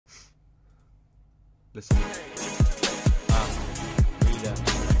Listen. Read it.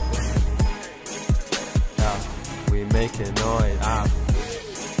 Yeah, we making noise.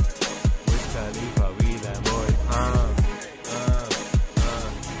 Wiz Khalifa, we them boys.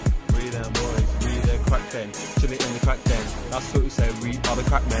 We them boys. We the crack den. Chilling in the crack den. That's what we say. We are the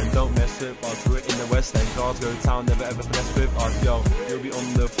crack men. Don't mess with us. We're in the West End. Glasgow town. Never ever finesse with us. Yo, you'll be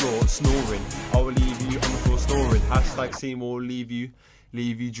on the floor snoring. I will leave you on the floor snoring. Hashtag Seymour leave you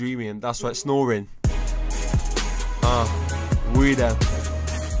dreaming. That's right, snoring. We them.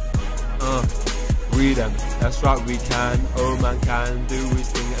 We them. That's right, we can. Oh man can do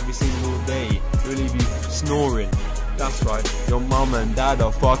his thing every single day. We'll leave you snoring. That's right, your mum and dad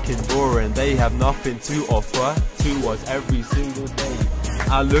are fucking boring. They have nothing to offer to us every single day.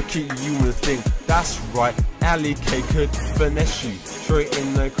 I look at you and think, that's right, Ali K could finesse you straight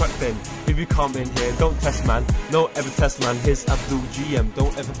in the crack then. If you come in here, don't test man, no ever test man. Here's Abdul GM,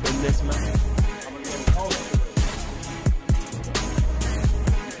 don't ever finesse man.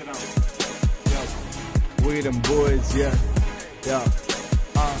 We them boys, yeah,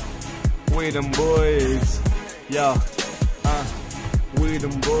 we them boys, yeah, we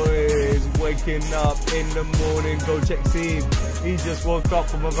them boys. Waking up in the morning, go check scene. He just woke up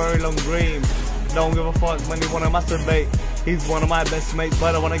from a very long dream. Don't give a fuck when he wanna masturbate. He's one of my best mates,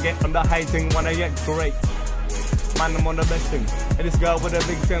 but I wanna get on the high thing, wanna get great. Man, I'm on the best thing. And this girl with a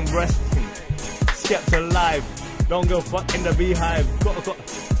big 10 breast thing. Skept alive. Don't give a fuck in the beehive.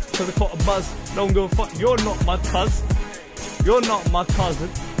 Cause I caught a buzz. Don't give a fuck, you're not my cuz. You're not my cousin.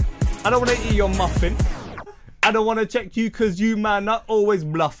 I don't wanna eat your muffin. I don't wanna check you cause you man are always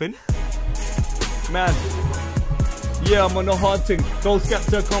bluffing. Man, yeah, I'm on the hard thing. Don't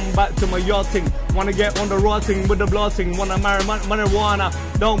Skepta, come back to my yachting. Wanna get on the rotting with the blasting. Wanna marry marijuana.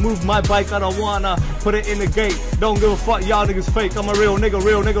 Don't move my bike, I don't wanna put it in the gate. Don't give a fuck, y'all niggas fake. I'm a real nigga,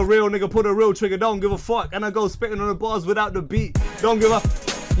 real nigga. Put a real trigger, don't give a fuck. And I go spitting on the bars without the beat. Don't give a...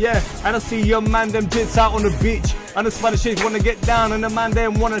 Yeah, and I see your man them tits out on the beach. And the Spanish chicks wanna get down, and the man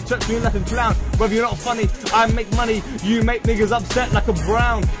them wanna touch me like a clown. But if you're not funny, I make money. You make niggas upset like a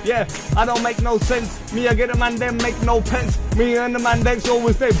brown. Yeah, I don't make no sense. Me, I get a man them make no pence. Me and the man them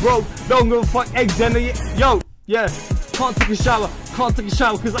always stay broke. Don't give a fuck, eggs and yo, yeah. Can't take a shower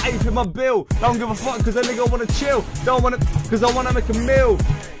cause I ain't pay my bill. Don't give a fuck cause a nigga wanna chill. Don't wanna cause I wanna make a meal.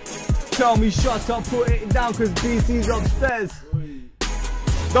 Tell me shut up, put it down cause BC's upstairs.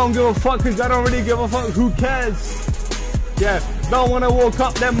 Don't give a fuck cause I don't really give a fuck, who cares? Yeah, don't wanna walk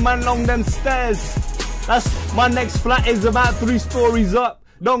up them man long them stairs. That's my next flat is about 3 stories up.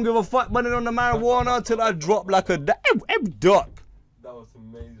 Don't give a fuck, running on the marijuana till I drop like a duck. That was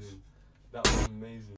amazing. That was amazing.